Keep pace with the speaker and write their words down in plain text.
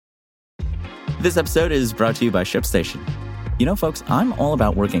This episode is brought to you by ShipStation. You know, folks, I'm all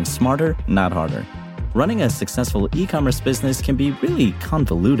about working smarter, not harder. Running a successful e-commerce business can be really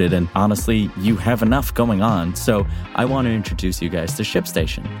convoluted, and honestly, you have enough going on, so I want to introduce you guys to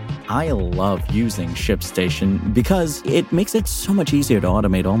ShipStation. I love using ShipStation because it makes it so much easier to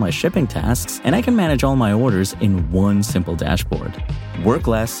automate all my shipping tasks, and I can manage all my orders in one simple dashboard. Work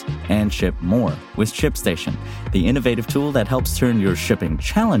less and ship more with ShipStation, the innovative tool that helps turn your shipping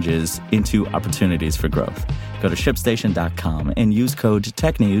challenges into opportunities for growth. Go to ShipStation.com and use code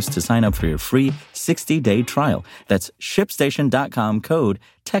TechNews to sign up for your free 60-day trial. That's ShipStation.com, code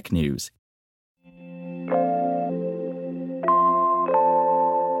TechNews.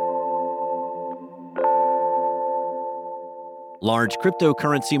 Large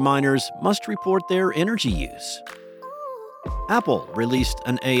cryptocurrency miners must report their energy use. Apple released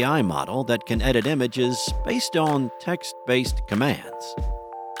an AI model that can edit images based on text-based commands.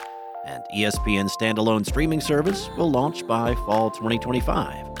 And ESPN standalone streaming service will launch by fall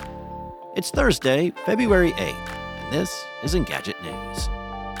 2025. It's Thursday, February 8th, and this is Engadget News.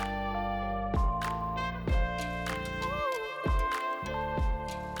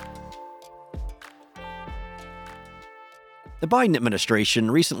 The Biden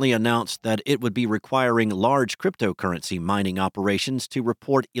administration recently announced that it would be requiring large cryptocurrency mining operations to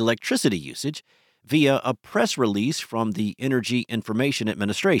report electricity usage via a press release from the Energy Information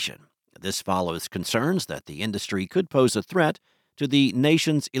Administration. This follows concerns that the industry could pose a threat to the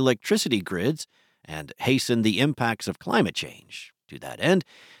nation's electricity grids and hasten the impacts of climate change. To that end,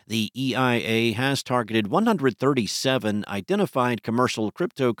 the EIA has targeted 137 identified commercial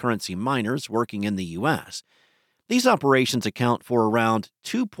cryptocurrency miners working in the U.S. These operations account for around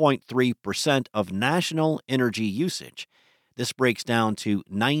 2.3% of national energy usage. This breaks down to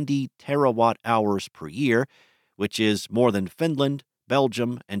 90 terawatt hours per year, which is more than Finland,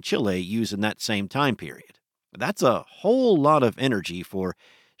 Belgium, and Chile use in that same time period. That's a whole lot of energy for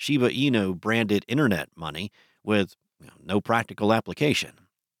Shiba Inu branded internet money with no practical application.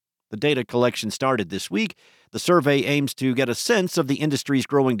 The data collection started this week. The survey aims to get a sense of the industry's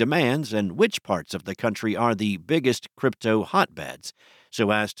growing demands and which parts of the country are the biggest crypto hotbeds,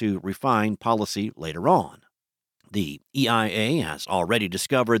 so as to refine policy later on. The EIA has already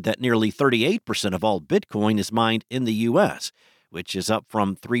discovered that nearly 38% of all Bitcoin is mined in the U.S., which is up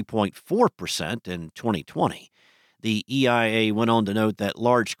from 3.4% in 2020. The EIA went on to note that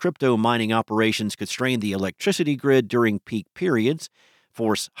large crypto mining operations could strain the electricity grid during peak periods,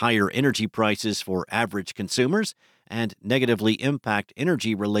 force higher energy prices for average consumers, and negatively impact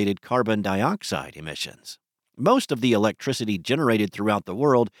energy-related carbon dioxide emissions. Most of the electricity generated throughout the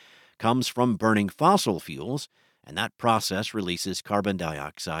world comes from burning fossil fuels, and that process releases carbon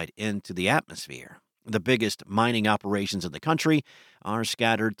dioxide into the atmosphere. The biggest mining operations in the country are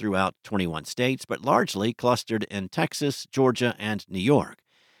scattered throughout 21 states, but largely clustered in Texas, Georgia, and New York.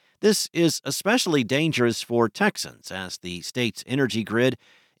 This is especially dangerous for Texans, as the state's energy grid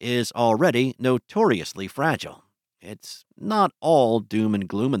is already notoriously fragile. It's not all doom and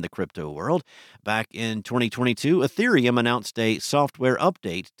gloom in the crypto world. Back in 2022, Ethereum announced a software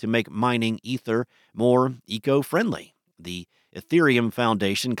update to make mining Ether more eco-friendly. The Ethereum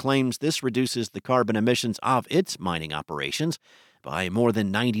Foundation claims this reduces the carbon emissions of its mining operations by more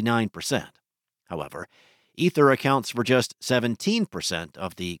than 99%. However, Ether accounts for just 17%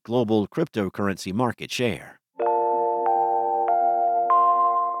 of the global cryptocurrency market share.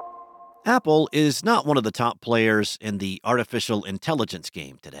 Apple is not one of the top players in the artificial intelligence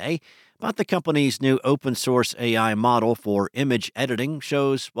game today, but the company's new open-source AI model for image editing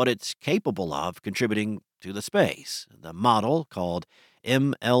shows what it's capable of contributing to the space. The model, called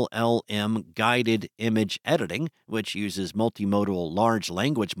MLLM Guided Image Editing, which uses multimodal large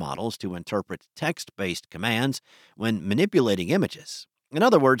language models to interpret text-based commands when manipulating images. In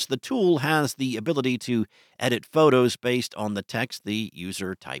other words, the tool has the ability to edit photos based on the text the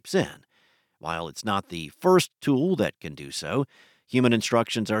user types in. While it's not the first tool that can do so, human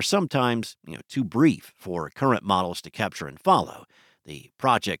instructions are sometimes too brief for current models to capture and follow. The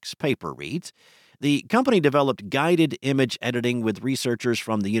project's paper reads, the company developed guided image editing with researchers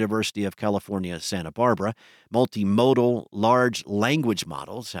from the University of California, Santa Barbara. Multimodal large language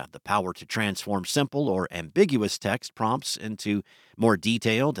models have the power to transform simple or ambiguous text prompts into more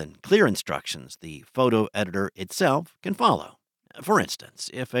detailed and clear instructions the photo editor itself can follow. For instance,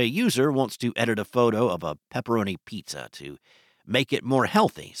 if a user wants to edit a photo of a pepperoni pizza to make it more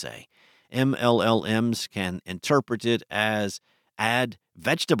healthy, say, MLLMs can interpret it as add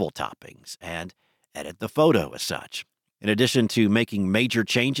vegetable toppings and edit the photo as such. In addition to making major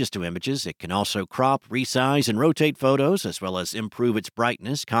changes to images, it can also crop, resize, and rotate photos, as well as improve its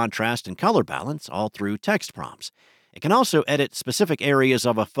brightness, contrast, and color balance, all through text prompts. It can also edit specific areas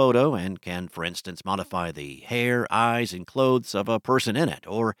of a photo and can, for instance, modify the hair, eyes, and clothes of a person in it,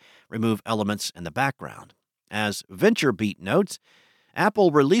 or remove elements in the background. As VentureBeat notes,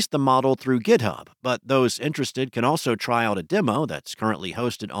 Apple released the model through GitHub, but those interested can also try out a demo that's currently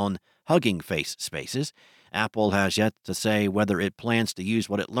hosted on Hugging Face Spaces. Apple has yet to say whether it plans to use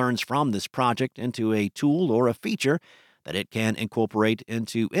what it learns from this project into a tool or a feature that it can incorporate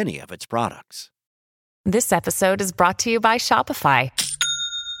into any of its products. This episode is brought to you by Shopify.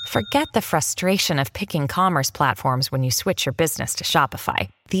 Forget the frustration of picking commerce platforms when you switch your business to Shopify,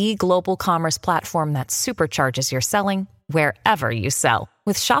 the global commerce platform that supercharges your selling wherever you sell.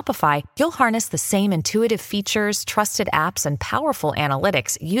 With Shopify, you'll harness the same intuitive features, trusted apps, and powerful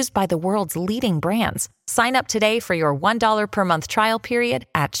analytics used by the world's leading brands. Sign up today for your $1 per month trial period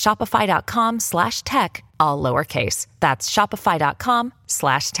at shopify.com/tech, all lowercase. That's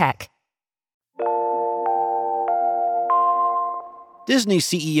shopify.com/tech. Disney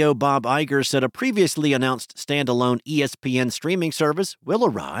CEO Bob Iger said a previously announced standalone ESPN streaming service will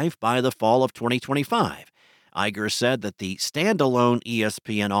arrive by the fall of 2025. Iger said that the standalone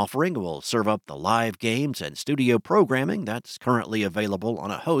ESPN offering will serve up the live games and studio programming that's currently available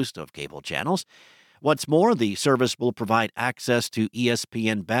on a host of cable channels. What's more, the service will provide access to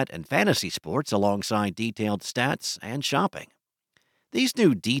ESPN Bet and fantasy sports alongside detailed stats and shopping. These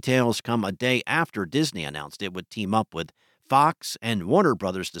new details come a day after Disney announced it would team up with Fox and Warner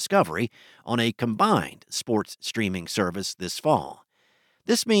Bros. Discovery on a combined sports streaming service this fall.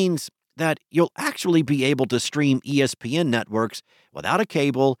 This means that you'll actually be able to stream ESPN networks without a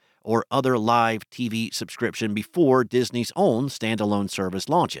cable or other live TV subscription before Disney's own standalone service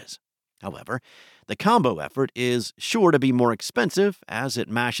launches. However, the combo effort is sure to be more expensive as it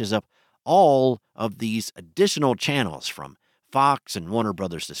mashes up all of these additional channels from Fox and Warner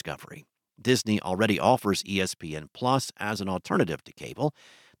Bros. Discovery. Disney already offers ESPN Plus as an alternative to cable.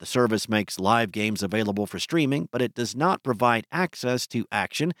 The service makes live games available for streaming, but it does not provide access to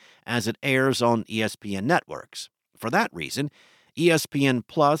action as it airs on ESPN networks. For that reason, ESPN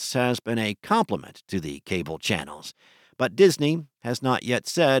Plus has been a complement to the cable channels. But Disney has not yet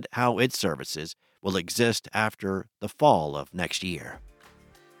said how its services will exist after the fall of next year.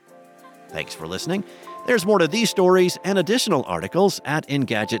 Thanks for listening. There's more to these stories and additional articles at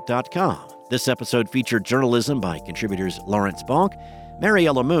Engadget.com. This episode featured journalism by contributors Lawrence Bonk,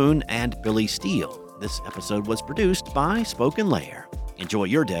 Mariella Moon, and Billy Steele. This episode was produced by Spoken Layer. Enjoy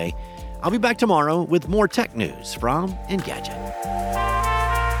your day. I'll be back tomorrow with more tech news from Engadget.